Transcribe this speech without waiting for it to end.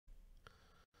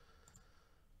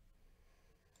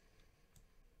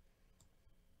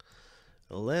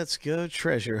Let's go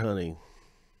treasure hunting.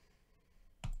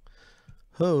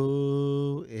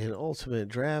 Ho! In ultimate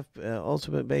draft,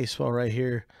 ultimate baseball right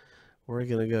here, we're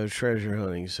going to go treasure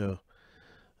hunting. So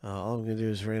all I'm going to do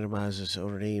is randomize this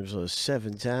owner names those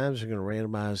 7 times. We're going to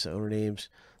randomize the owner names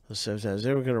those 7 times.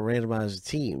 Then we're going to randomize the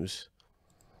teams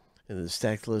and then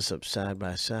stack the list up side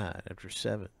by side after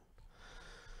 7.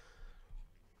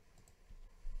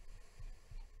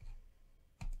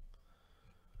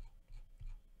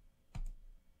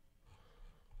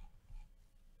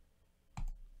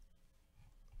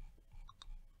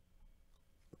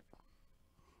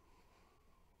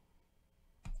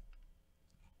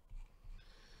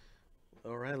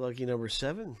 All right, lucky number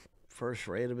 7. First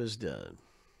random is done.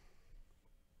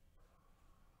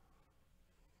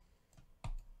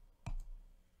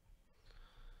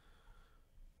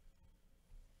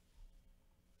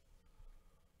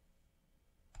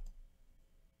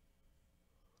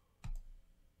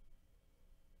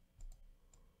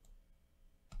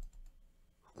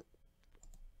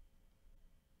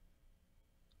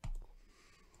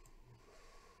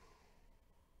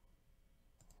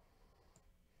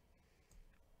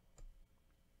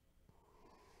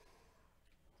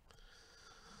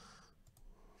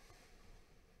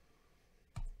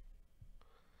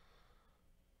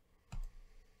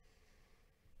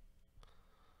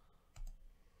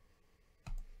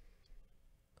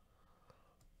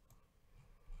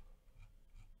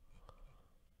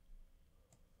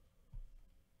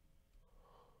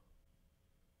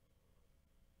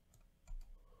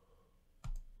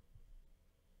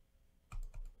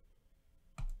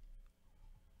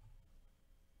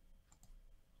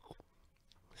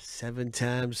 Seven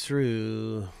times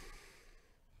through.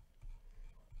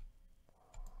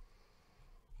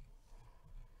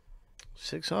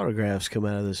 Six autographs come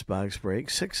out of this box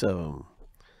break. 6 of them.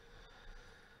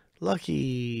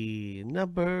 Lucky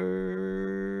number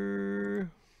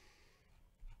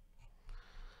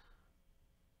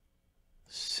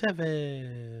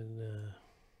 7.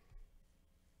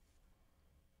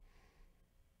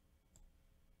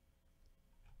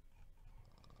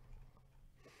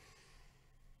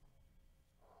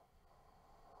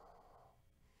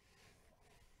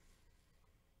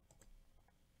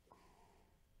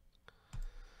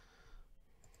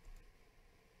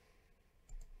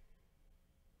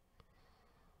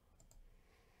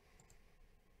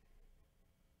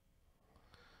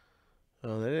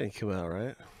 Oh, that didn't come out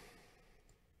right.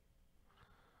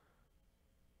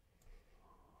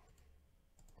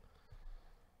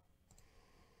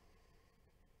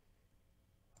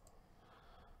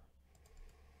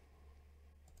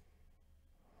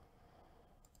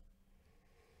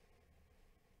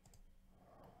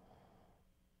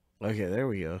 Okay, there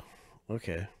we go.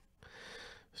 Okay.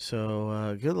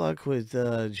 So, good luck with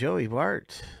Joey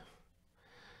Bart.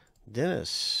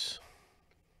 Dennis.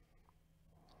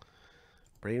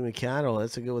 Brady McConnell,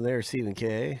 that's a good one there. Stephen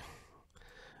K.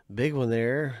 Big one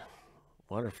there.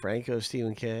 Water Franco,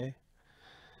 Stephen K.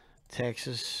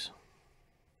 Texas.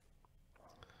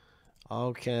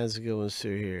 All kinds of good ones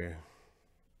through here.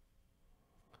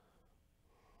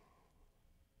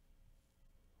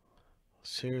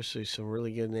 Seriously, some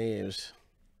really good names.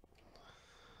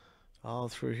 All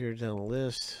through here down the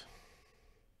list.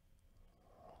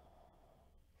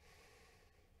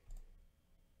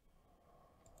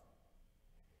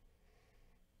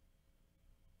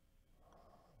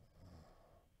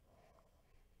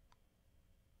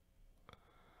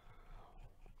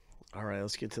 All right,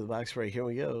 let's get to the box break. Here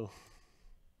we go.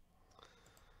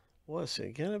 What's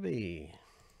it gonna be?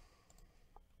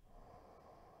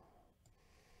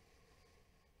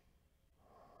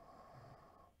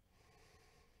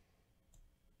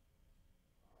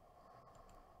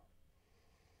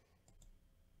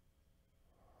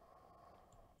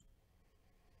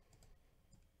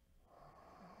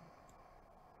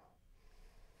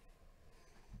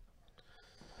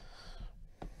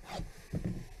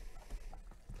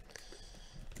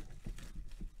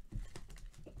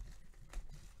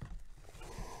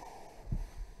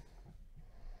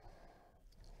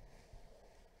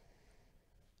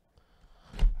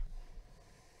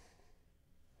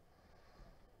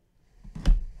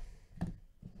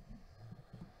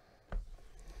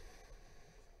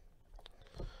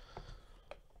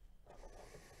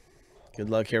 Good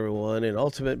luck, everyone. In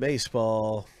Ultimate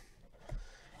Baseball,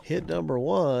 hit number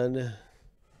 1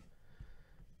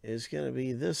 is going to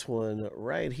be this one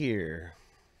right here.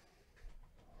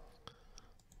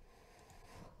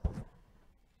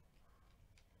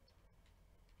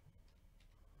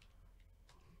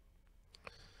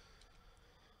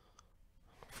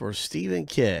 For Stephen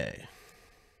K.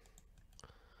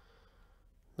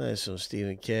 Nice one,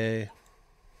 Stephen K.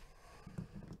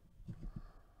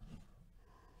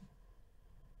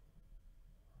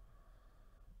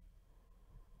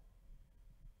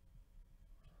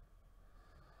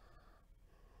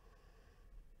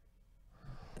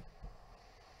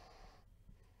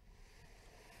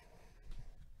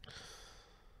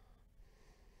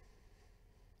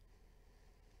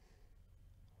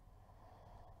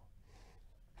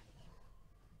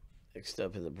 Next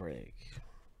up in the break.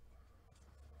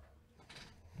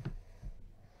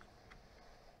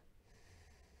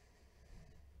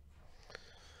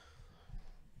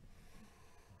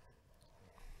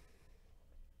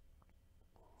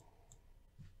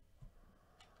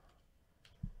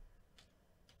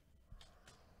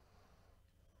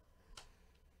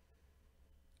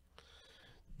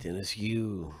 Dennis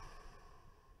Yu.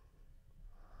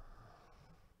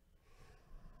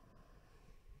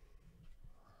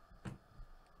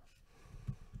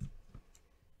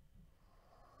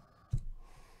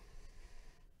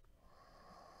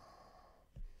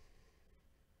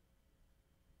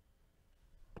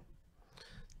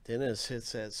 Dennis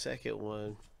hits that second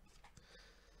one.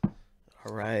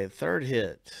 All right, third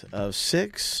hit of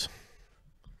 6.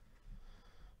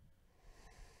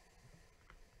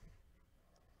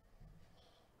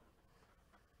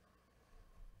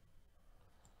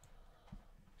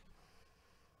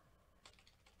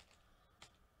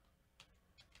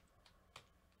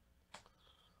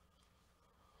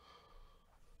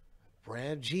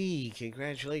 Brad G.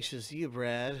 Congratulations to you,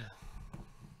 Brad.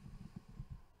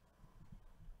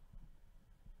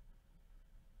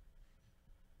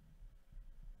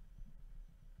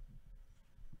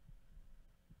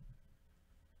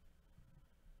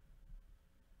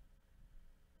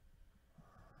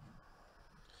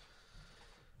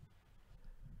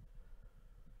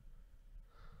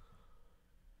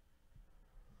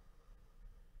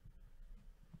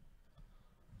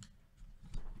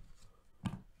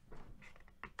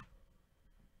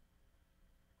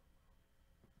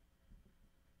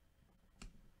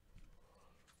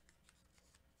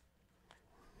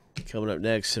 Coming up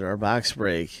next in our box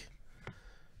break.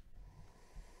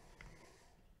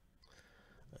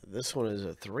 This one is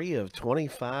a 3 of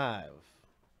 25.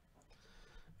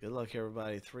 Good luck,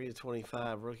 everybody. 3 of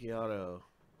 25 rookie auto.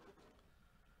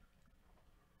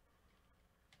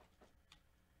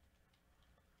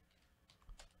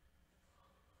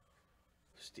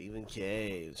 Stephen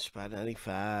K. Spot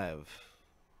 95.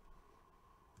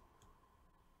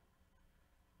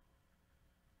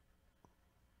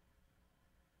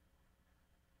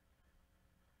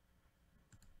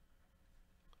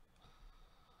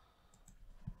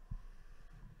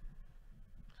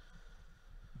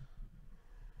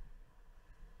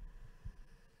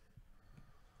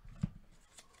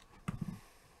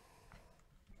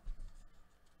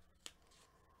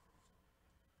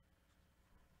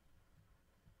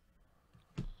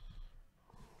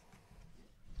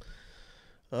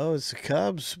 Oh, it's a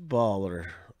Cubs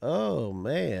baller. Oh,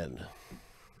 man.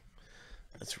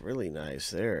 That's really nice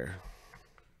there.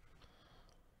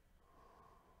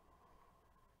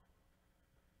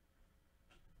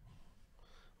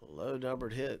 Low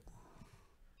numbered hit.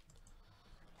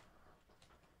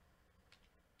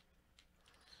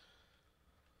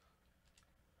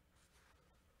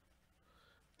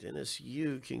 Dennis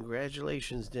Yu.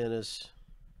 Congratulations, Dennis.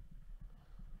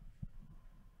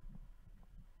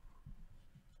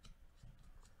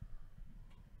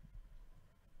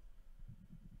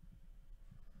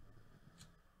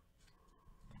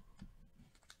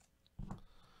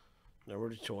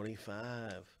 Number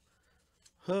 25.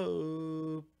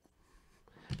 Hope.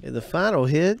 And the final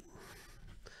hit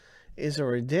is a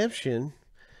redemption.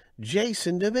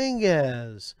 Jason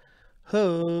Dominguez.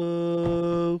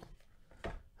 Ho.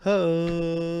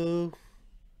 Ho.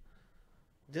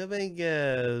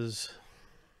 Dominguez.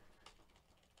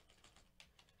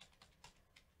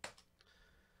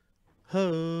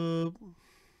 Hope.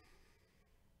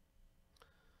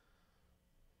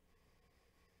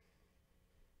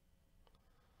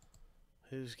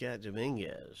 Who's got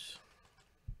Dominguez?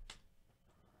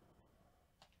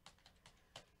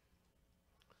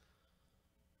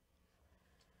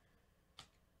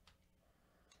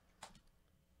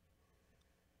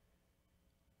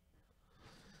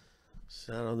 It's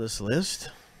not on this list.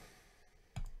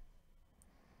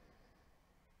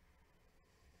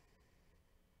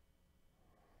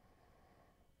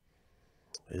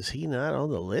 Is he not on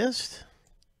the list?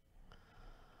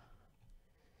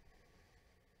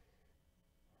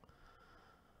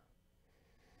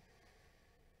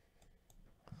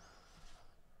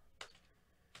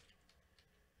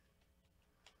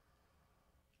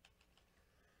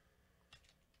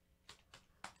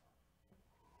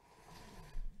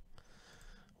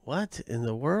 What in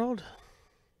the world?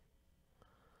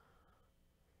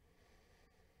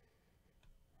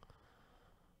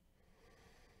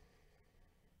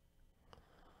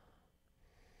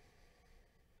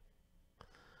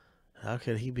 How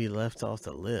could he be left off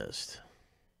the list?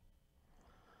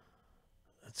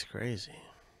 That's crazy.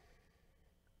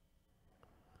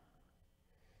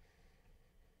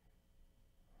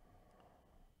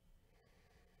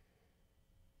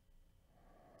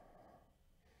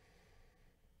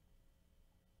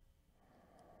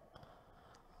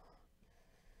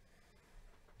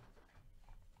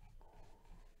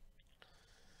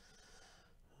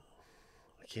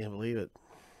 can't believe it.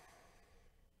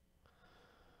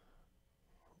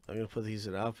 I'm going to put these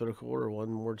in alphabetical order one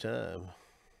more time.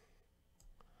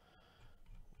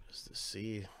 Just to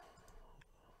see.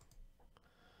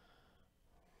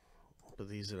 Put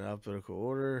these in alphabetical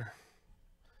order.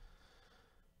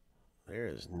 There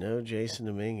is no Jason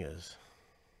Dominguez.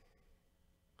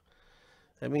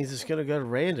 That means it's going to go to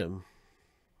random.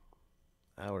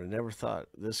 I would have never thought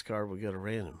this card would go to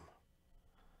random.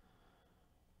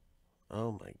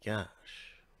 Oh my gosh.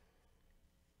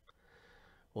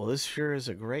 Well, this sure is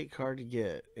a great card to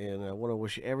get, and I want to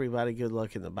wish everybody good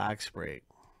luck in the box break.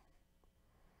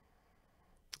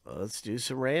 Well, let's do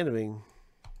some randoming.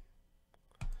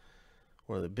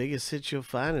 One of the biggest hits you'll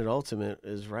find in Ultimate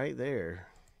is right there.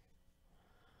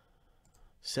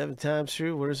 7 times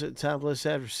through. What is it? Top list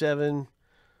after 7.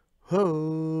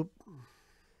 Hope.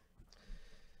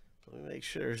 Let me make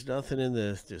sure there's nothing in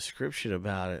the description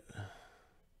about it.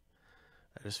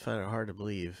 I just find it hard to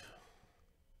believe.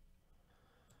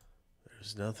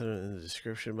 There's nothing in the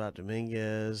description about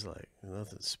Dominguez, like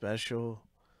nothing special.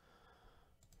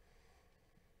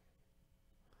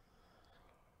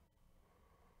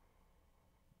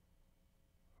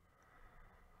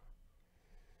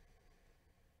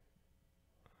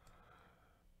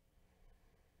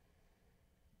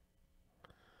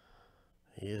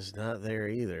 He is not there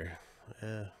either.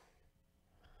 Yeah.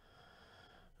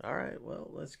 All right, well,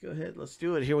 let's go ahead. Let's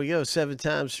do it. Here we go. 7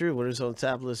 times through. Winners on the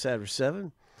top list after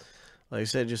 7. Like I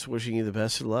said, just wishing you the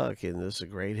best of luck, and this is a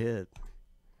great hit.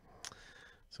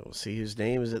 So we'll see whose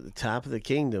name is at the top of the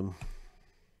kingdom.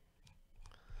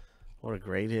 What a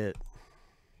great hit.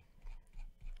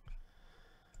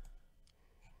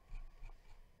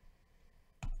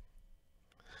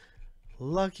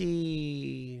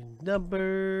 Lucky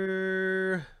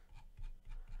number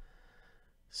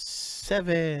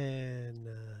 7.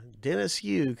 Dennis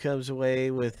Yu comes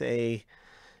away with a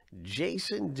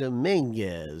Jason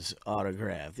Dominguez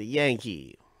autograph, the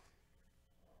Yankee.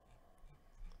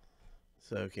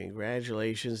 So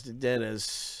congratulations to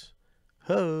Dennis.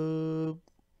 Hope.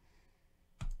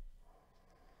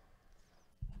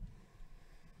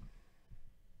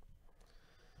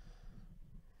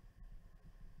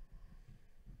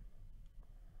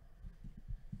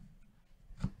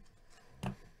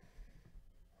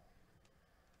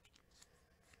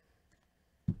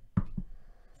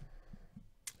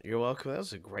 You're welcome. That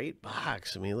was a great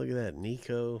box. I mean, look at that.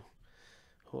 Nico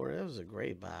Horner. That was a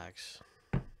great box.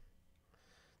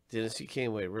 Dennis, you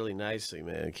came away really nicely,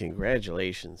 man.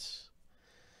 Congratulations.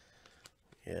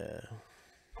 Yeah.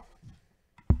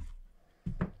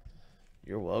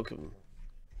 You're welcome.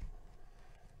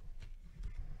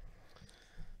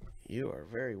 You are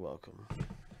very welcome.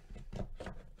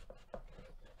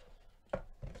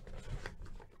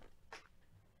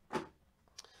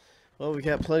 Well, we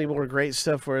got plenty more great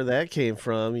stuff where that came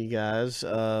from, you guys.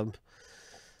 Hop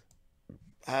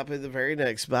in the very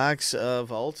next box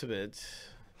of Ultimate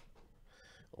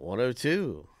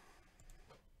 102.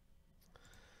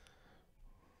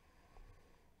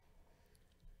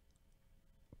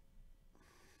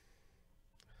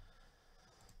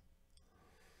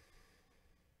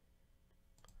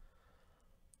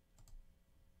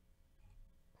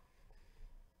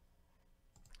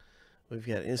 We've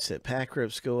got instant pack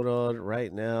rips going on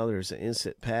right now. There's an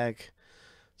instant pack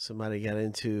somebody got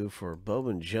into for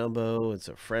Bowman Jumbo. It's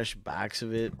a fresh box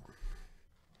of it.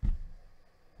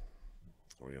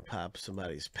 We're going to pop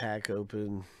somebody's pack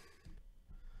open.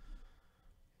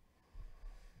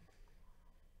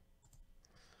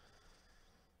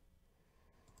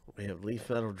 We have Leaf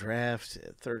Metal Draft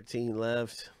at 13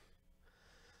 left.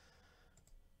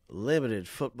 Limited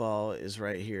football is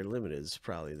right here. Limited is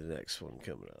probably the next one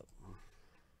coming up.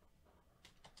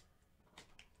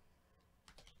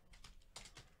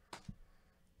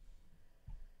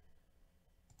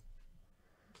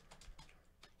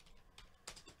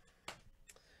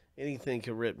 Anything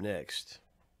can rip next.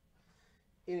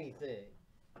 Anything.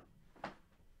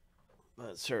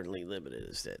 But certainly limited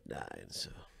is that 9, so.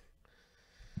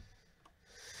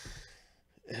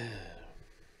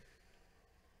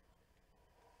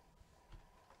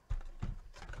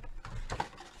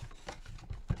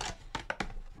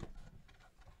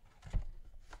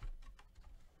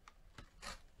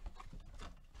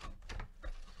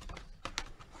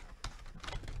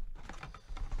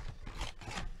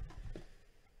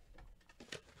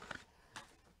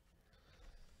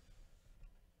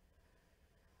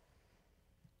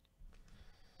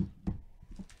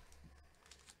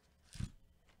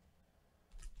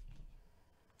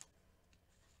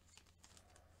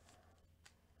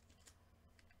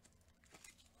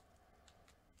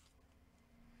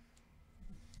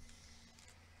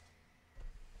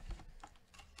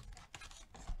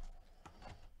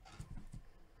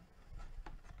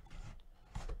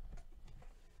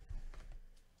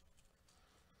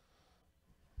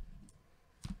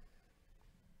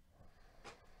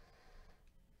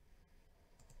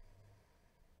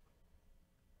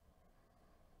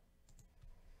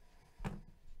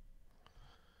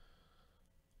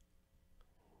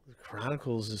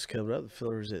 Chronicles is coming up. The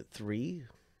filler is at 3.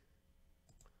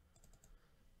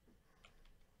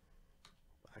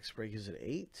 Box break is at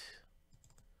 8.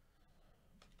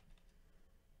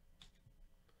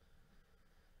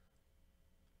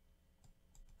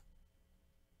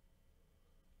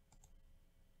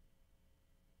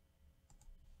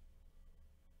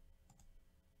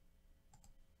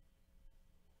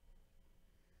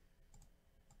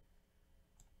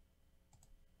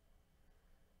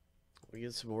 We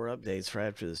get some more updates for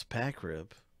after this pack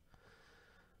rip.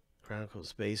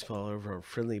 Chronicles Baseball over on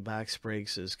Friendly Box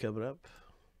Breaks is coming up.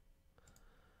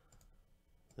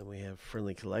 Then we have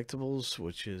Friendly Collectibles,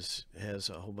 which has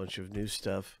a whole bunch of new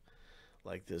stuff,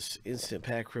 like this instant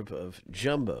pack rip of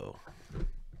Jumbo.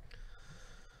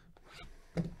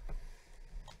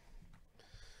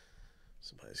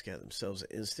 Somebody's got themselves an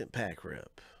instant pack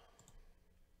rip.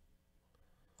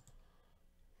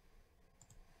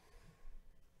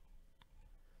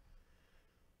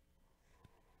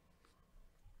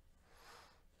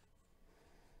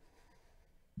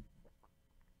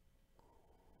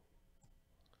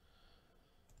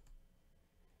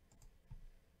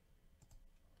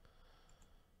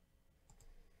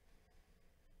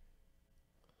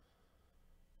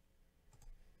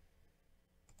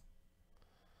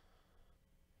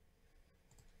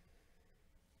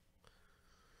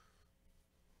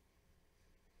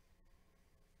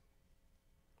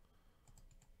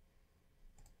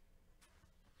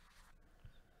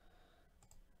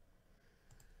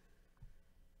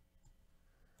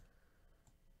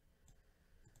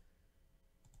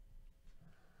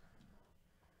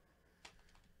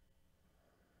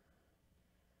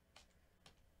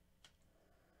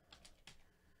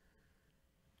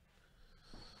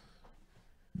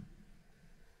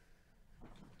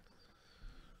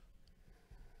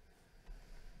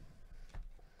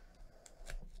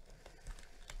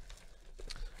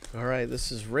 All right,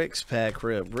 this is Rick's pack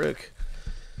rip. Rick,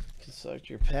 you can select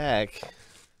your pack.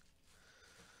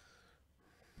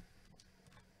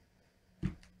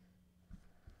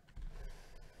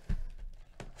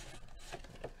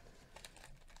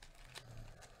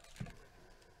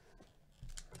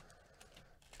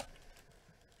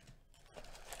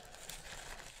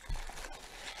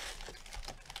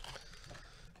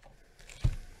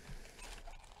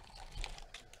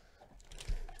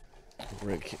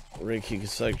 Rick, you can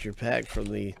select your pack from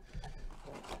the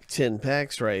 10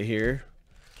 packs right here,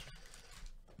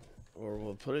 or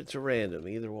we'll put it to random,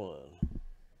 either one,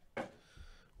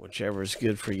 whichever is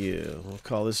good for you. We'll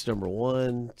call this number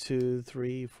 1, 2,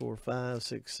 3, 4, 5,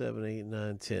 6, 7, 8,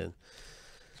 9, 10.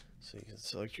 So you can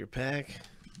select your pack,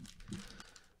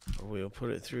 or we'll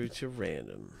put it through to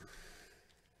random.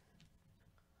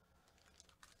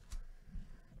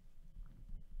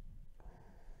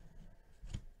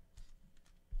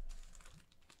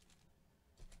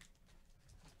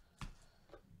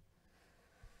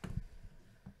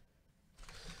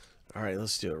 All right,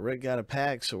 let's do it. Rick got a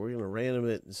pack, so we're going to random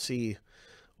it and see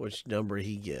which number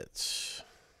he gets.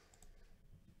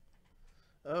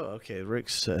 Oh, okay. Rick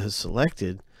has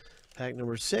selected pack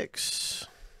number 6,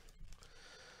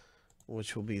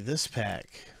 which will be this pack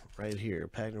right here.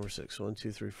 Pack number 6. 1,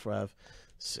 2, 3, 4, 5,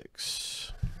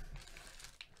 6.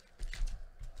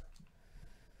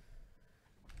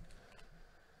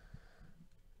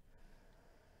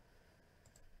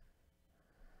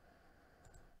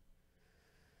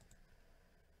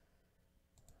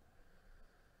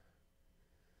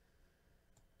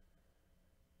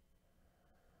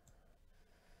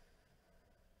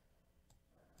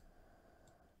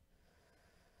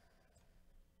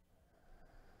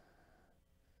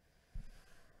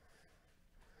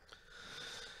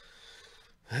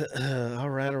 All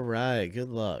right. Good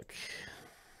luck.